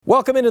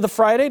Welcome into the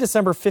Friday,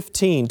 December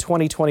 15,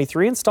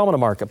 2023 installment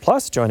of Market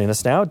Plus. Joining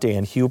us now,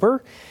 Dan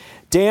Hueber.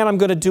 Dan, I'm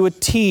going to do a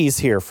tease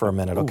here for a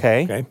minute,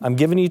 okay? Okay. I'm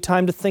giving you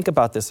time to think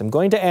about this. I'm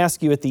going to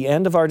ask you at the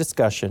end of our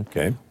discussion,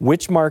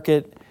 which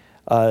market,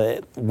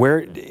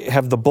 where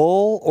have the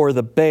bull or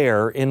the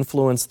bear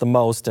influenced the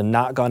most and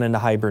not gone into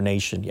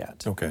hibernation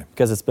yet? Okay.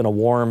 Because it's been a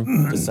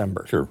warm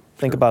December.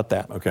 Think about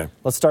that. Okay.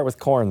 Let's start with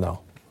corn, though.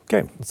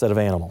 Okay. Instead of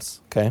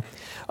animals, okay?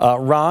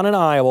 Ron in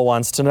Iowa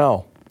wants to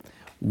know,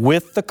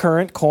 with the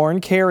current corn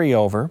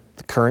carryover,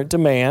 the current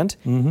demand,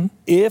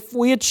 if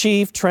we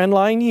achieve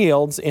trendline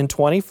yields in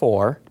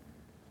 24,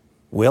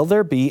 will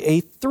there be a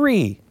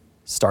 3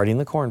 starting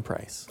the corn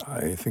price?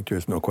 I think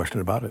there's no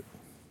question about it.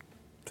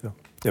 So,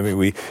 I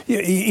mean,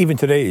 even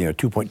today,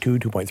 2.2,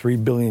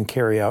 2.3 billion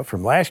carry out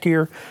from last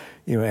year.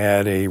 You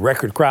add a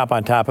record crop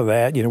on top of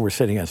that. We're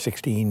sitting on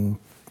 16.6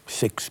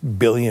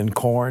 billion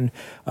corn.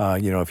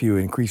 If you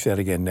increase that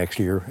again next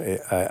year,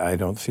 I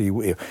don't see.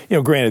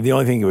 Granted, the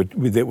only thing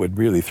that would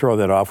really throw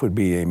that off would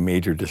be a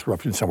major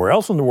disruption somewhere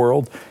else in the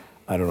world.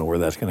 I don't know where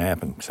that's going to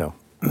happen. So,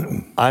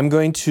 I'm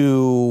going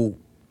to.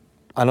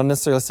 I don't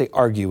necessarily say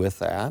argue with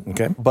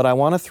that, but I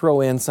want to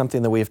throw in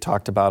something that we've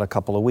talked about a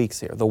couple of weeks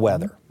here, the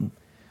weather.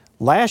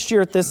 Last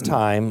year at this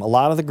time, a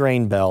lot of the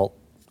grain belt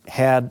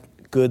had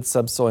good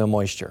subsoil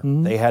moisture.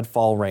 They had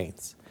fall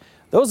rains.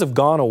 Those have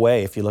gone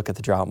away if you look at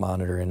the drought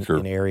monitor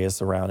in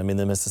areas around. I mean,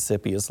 the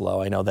Mississippi is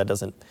low. I know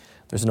there's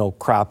no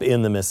crop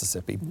in the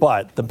Mississippi,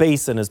 but the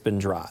basin has been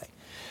dry.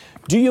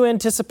 Do you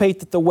anticipate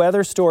that the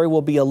weather story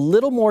will be a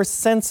little more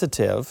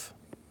sensitive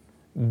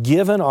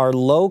given our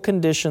low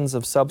conditions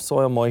of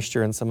subsoil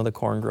moisture in some of the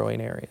corn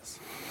growing areas?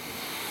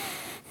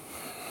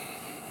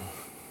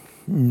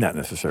 Not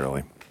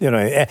necessarily.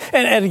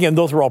 And again,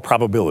 those are all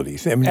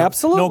probabilities. I mean,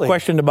 absolutely, no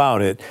question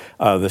about it.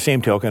 The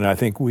same token, I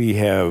think we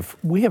have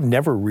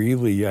never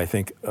really,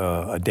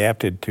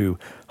 adapted to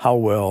how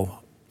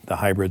well the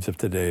hybrids of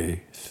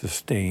today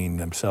sustain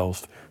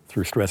themselves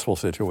through stressful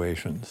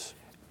situations.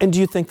 And do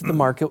you think that the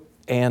market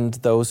and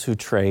those who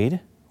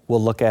trade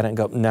will look at it and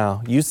go,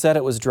 no, you said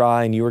it was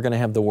dry and you were going to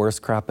have the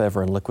worst crop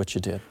ever, and look what you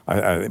did?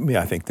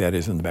 I think that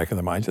is in the back of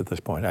their minds at this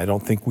point. I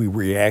don't think we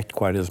react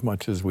quite as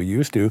much as we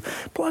used to.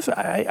 Plus,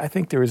 I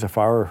think there is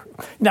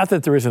not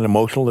that there is an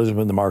emotionalism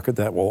in the market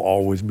that will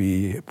always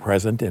be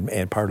present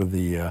and part of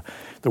the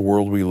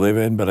world we live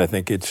in, but I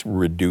think it's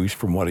reduced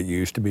from what it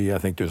used to be. I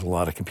think there's a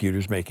lot of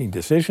computers making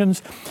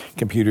decisions.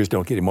 Computers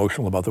don't get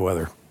emotional about the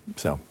weather,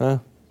 so.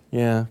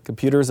 Yeah,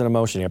 computers and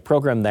emotion. Yeah,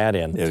 program that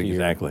in to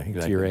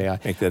your AI.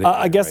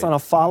 I guess on a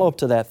follow-up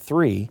to that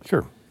 3.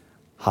 Sure.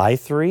 High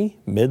 3,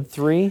 mid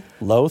 3,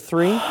 low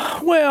 3?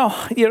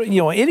 Well,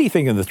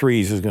 anything in the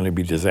 3s is going to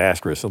be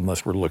disastrous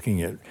unless we're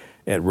looking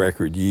at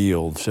record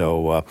yield.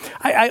 So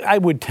I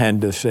would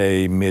tend to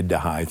say mid to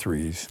high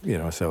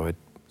 3s.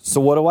 So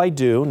what do I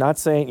do? You're not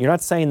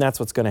saying that's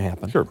what's going to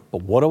happen. Sure.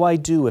 But what do I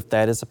do if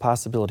that is a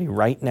possibility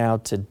right now,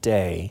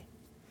 today,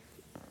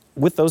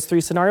 with those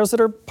 3 scenarios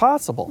that are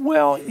possible?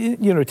 Well,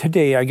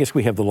 today I guess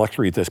we have the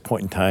luxury at this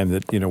point in time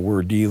that,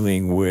 we're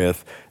dealing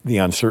with the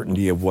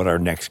uncertainty of what our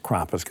next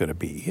crop is going to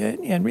be.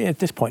 And at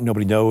this point,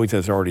 nobody knows.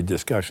 There's already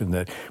discussion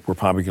that we're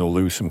probably going to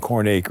lose some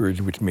corn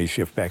acreage, which may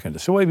shift back into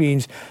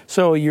soybeans.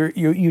 So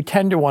you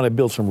tend to want to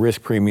build some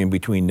risk premium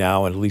between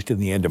now and at least in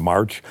the end of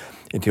March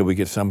until we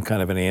get some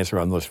kind of an answer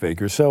on those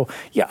figures. So,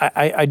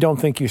 I don't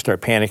think you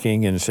start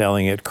panicking and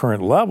selling at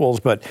current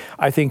levels, but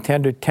I think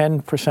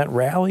 10%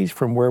 rallies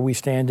from where we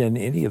stand in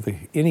any of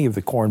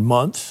the corn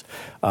months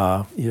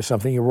is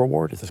something you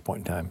reward at this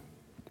point in time.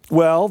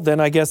 Well, then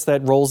I guess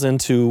that rolls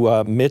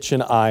into Mitch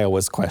in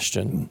Iowa's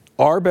question.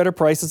 Are better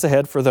prices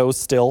ahead for those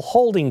still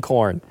holding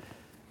corn?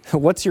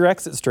 What's your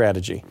exit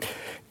strategy?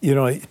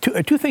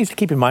 Two things to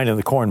keep in mind in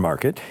the corn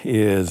market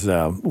is,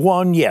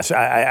 one, yes,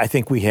 I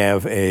think we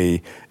have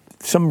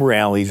some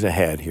rallies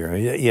ahead here.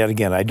 Yet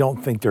again, I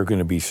don't think there are going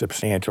to be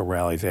substantial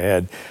rallies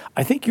ahead.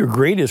 I think your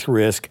greatest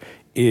risk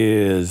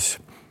is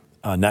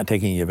not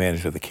taking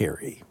advantage of the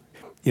carry.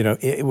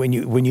 When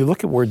you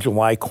look at where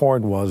July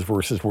corn was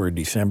versus where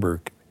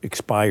December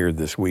expired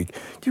this week,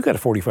 you've got a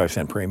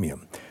 45-cent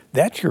premium.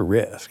 That's your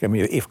risk. I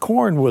mean, if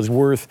corn was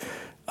worth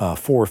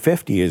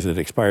 $4.50 as it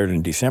expired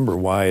in December,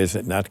 why is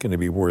it not going to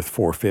be worth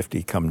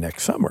 $4.50 come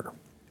next summer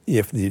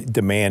if the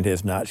demand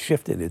has not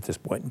shifted at this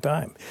point in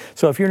time?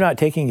 So if you're not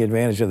taking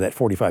advantage of that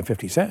 45,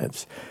 50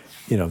 cents,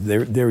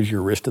 there's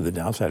your risk to the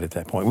downside at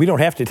that point. We don't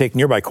have to take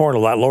nearby corn a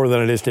lot lower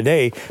than it is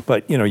today,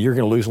 but, you're going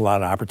to lose a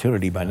lot of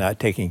opportunity by not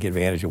taking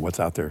advantage of what's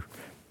out there,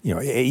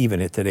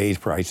 even at today's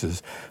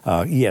prices.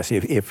 Yes,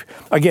 if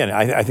again,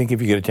 I think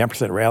if you get a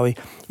 10% rally,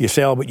 you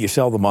sell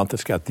the month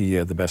that's got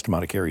the best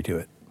amount of carry to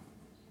it.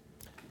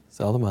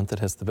 Sell the month that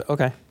has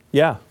okay.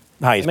 Yeah.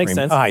 Highest makes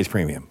sense. Highest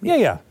premium.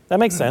 Yeah. That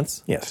makes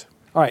sense. Yes.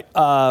 All right.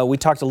 We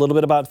talked a little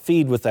bit about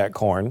feed with that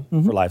corn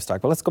for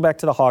livestock, but let's go back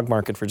to the hog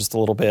market for just a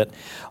little bit.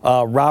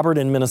 Robert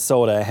in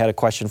Minnesota had a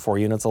question for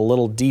you, and it's a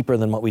little deeper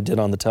than what we did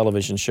on the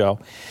television show.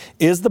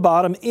 Is the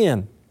bottom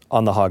in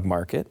on the hog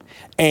market?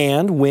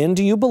 And when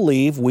do you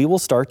believe we will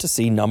start to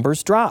see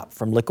numbers drop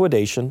from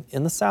liquidation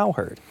in the sow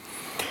herd?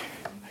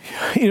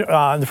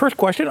 The first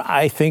question,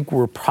 I think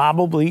we're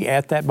probably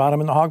at that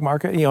bottom in the hog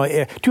market.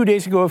 2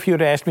 days ago, if you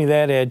had asked me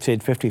that, I'd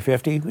said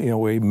 50-50.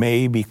 We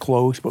may be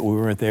close, but we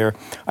weren't there.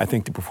 I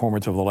think the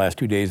performance of the last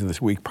 2 days of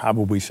this week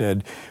probably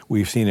said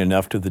we've seen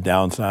enough to the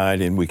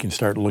downside, and we can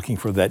start looking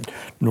for that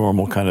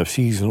normal kind of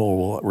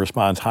seasonal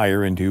response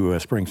higher into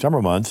spring,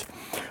 summer months.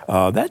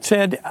 That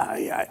said,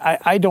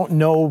 I don't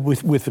know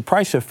with the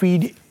price of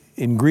feed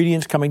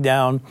ingredients coming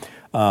down,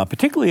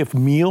 particularly if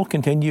meal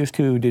continues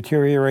to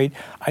deteriorate,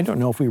 I don't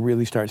know if we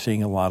really start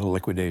seeing a lot of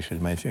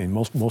liquidation. I mean,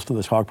 most of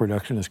this hog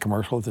production is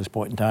commercial at this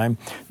point in time.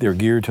 They're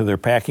geared to their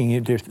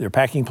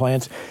packing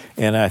plants,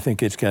 and I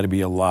think it's got to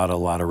be a lot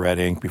of red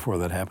ink before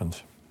that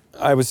happens.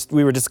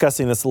 We were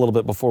discussing this a little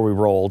bit before we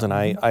rolled, and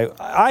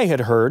I had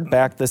heard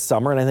back this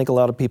summer, and I think a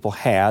lot of people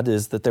had,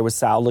 is that there was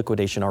sow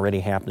liquidation already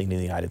happening in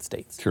the United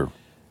States. Sure.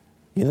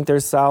 You think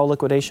there's sow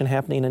liquidation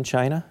happening in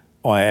China?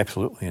 Oh,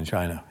 absolutely, in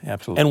China,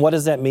 absolutely. And what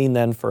does that mean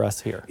then for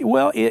us here?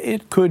 Well,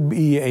 it could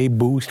be a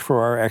boost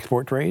for our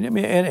export trade. I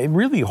mean, and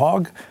really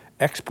hog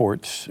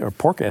exports, or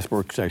pork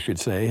exports, I should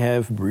say,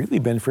 have really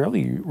been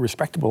fairly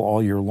respectable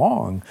all year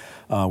long.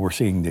 We're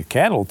seeing the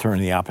cattle turn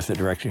the opposite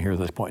direction here at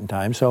this point in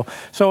time. So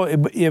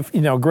if,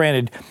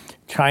 granted,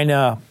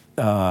 China,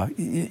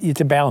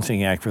 it's a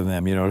balancing act for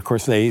them. Of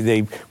course,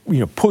 they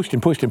pushed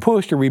and pushed and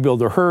pushed to rebuild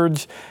their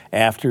herds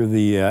after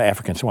the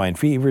African swine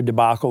fever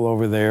debacle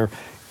over there.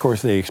 Of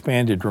course, they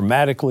expanded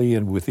dramatically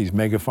and with these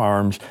mega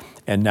farms,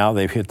 and now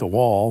they've hit the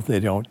wall.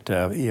 They don't,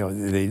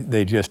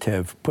 they just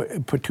have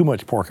put too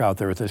much pork out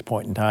there at this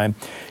point in time.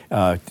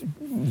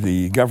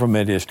 The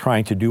government is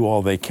trying to do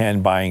all they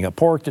can buying up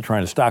pork, to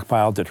trying to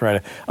stockpile, to try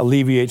to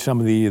alleviate some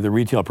of the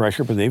retail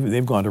pressure, but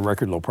they've gone to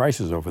record low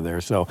prices over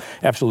there. So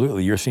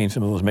absolutely, you're seeing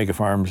some of those mega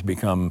farms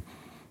become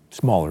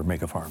smaller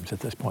mega farms at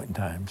this point in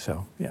time.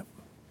 So, yeah.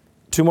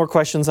 Two more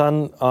questions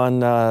on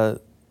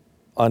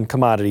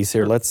commodities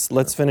here.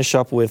 Let's finish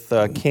up with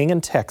King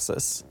in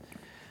Texas.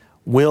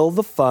 Will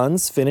the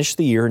funds finish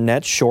the year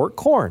net short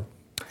corn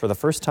for the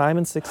first time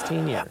in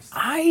 16 years?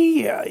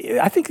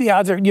 I think the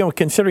odds are,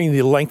 considering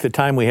the length of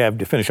time we have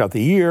to finish out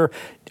the year,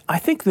 I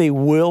think they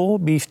will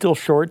be still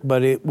short,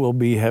 but it will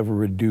have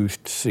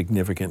reduced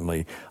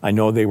significantly. I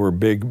know they were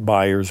big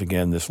buyers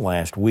again this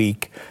last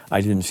week.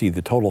 I didn't see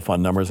the total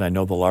fund numbers. I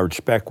know the large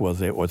spec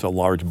was a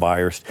large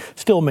buyer,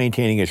 still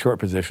maintaining a short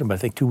position, but I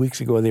think 2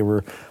 weeks ago they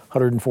were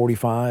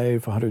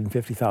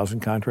 150,000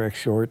 contracts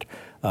short.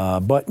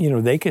 But,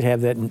 they could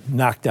have that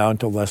knocked down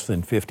to less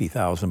than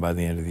 50,000 by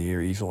the end of the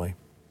year easily.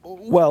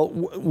 Well,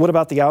 what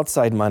about the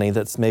outside money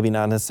that's maybe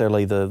not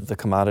necessarily the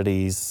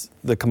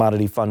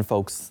commodity fund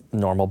folks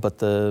normal, but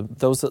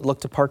those that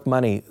look to park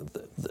money?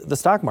 The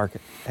stock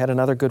market had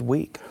another good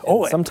week.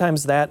 And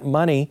sometimes that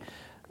money,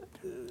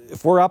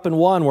 if we're up in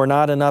one, we're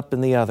not up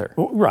in the other.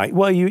 Right.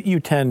 Well,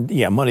 you tend,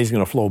 money's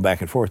going to flow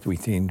back and forth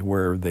between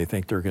where they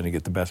think they're going to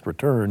get the best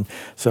return.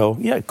 So,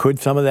 could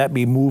some of that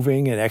be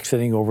moving and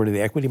exiting over to the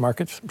equity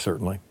markets?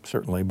 Certainly.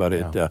 But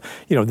it,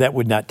 that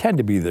would not tend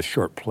to be the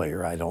short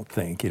player, I don't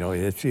think.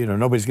 It's,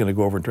 nobody's going to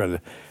go over and try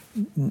to.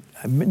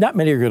 Not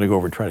many are going to go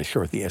over and try to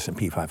short the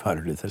S&P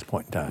 500 at this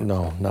point in time.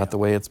 No, not the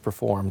way it's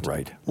performed.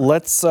 Right.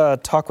 Let's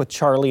talk with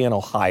Charlie in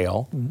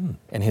Ohio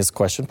and his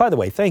question. By the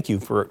way, thank you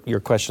for your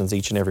questions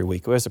each and every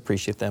week. We always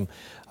appreciate them.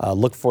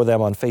 Look for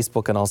them on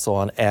Facebook and also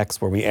on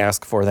X where we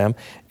ask for them.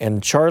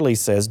 And Charlie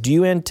says, do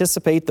you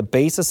anticipate the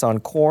basis on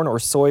corn or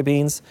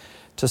soybeans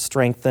to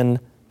strengthen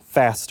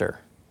faster?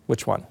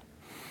 Which one?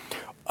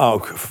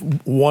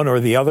 One or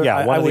the other?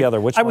 Yeah, one or the other.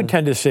 Which one? I would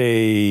tend to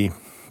say...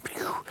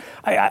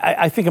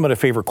 I think I'm going to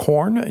favor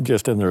corn,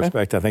 just in the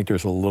respect. I think we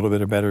have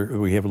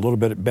a little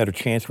bit better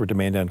chance for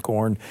demand on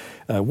corn.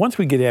 Once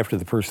we get after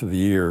the first of the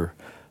year,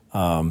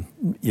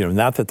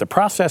 not that the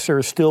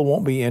processors still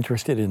won't be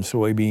interested in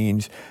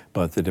soybeans,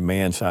 but the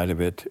demand side of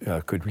it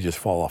could just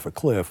fall off a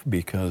cliff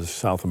because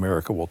South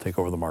America will take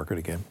over the market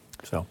again.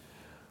 So,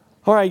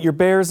 all right, your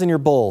bears and your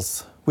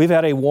bulls. We've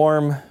had a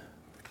warm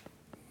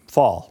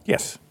fall.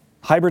 Yes.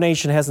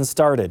 Hibernation hasn't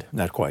started.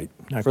 Not quite.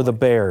 The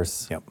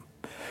bears. Yep.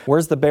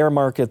 Where's the bear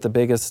market the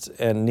biggest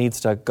and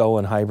needs to go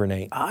and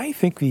hibernate? I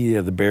think the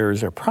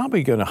bears are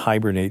probably going to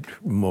hibernate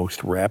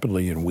most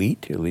rapidly in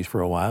wheat, at least for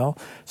a while.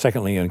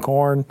 Secondly, in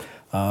corn.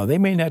 They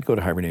may not go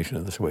to hibernation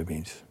of the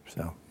soybeans.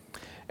 So.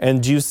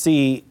 And do you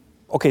see,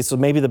 so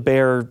maybe the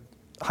bear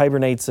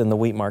hibernates in the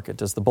wheat market.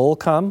 Does the bull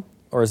come,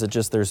 or is it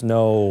just there's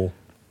no...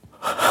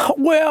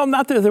 Well,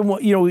 not that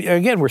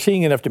again, we're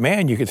seeing enough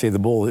demand. You could say the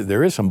bull,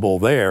 there is some bull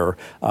there,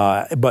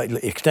 but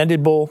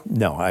extended bull,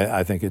 no.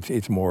 I think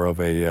it's more of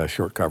a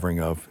short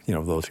covering of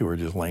those who are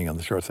just laying on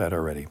the short side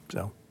already.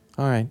 So,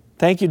 all right,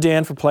 thank you,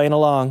 Dan, for playing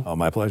along. Oh,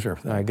 my pleasure.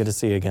 All right, good to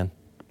see you again,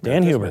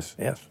 Dan Hueber.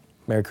 Yes.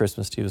 Merry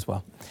Christmas to you as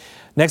well.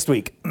 Next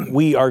week,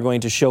 we are going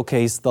to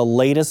showcase the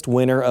latest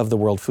winner of the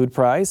World Food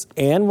Prize,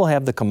 and we'll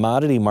have the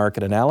commodity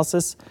market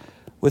analysis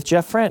with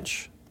Jeff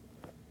French.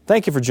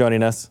 Thank you for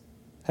joining us.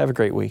 Have a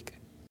great week.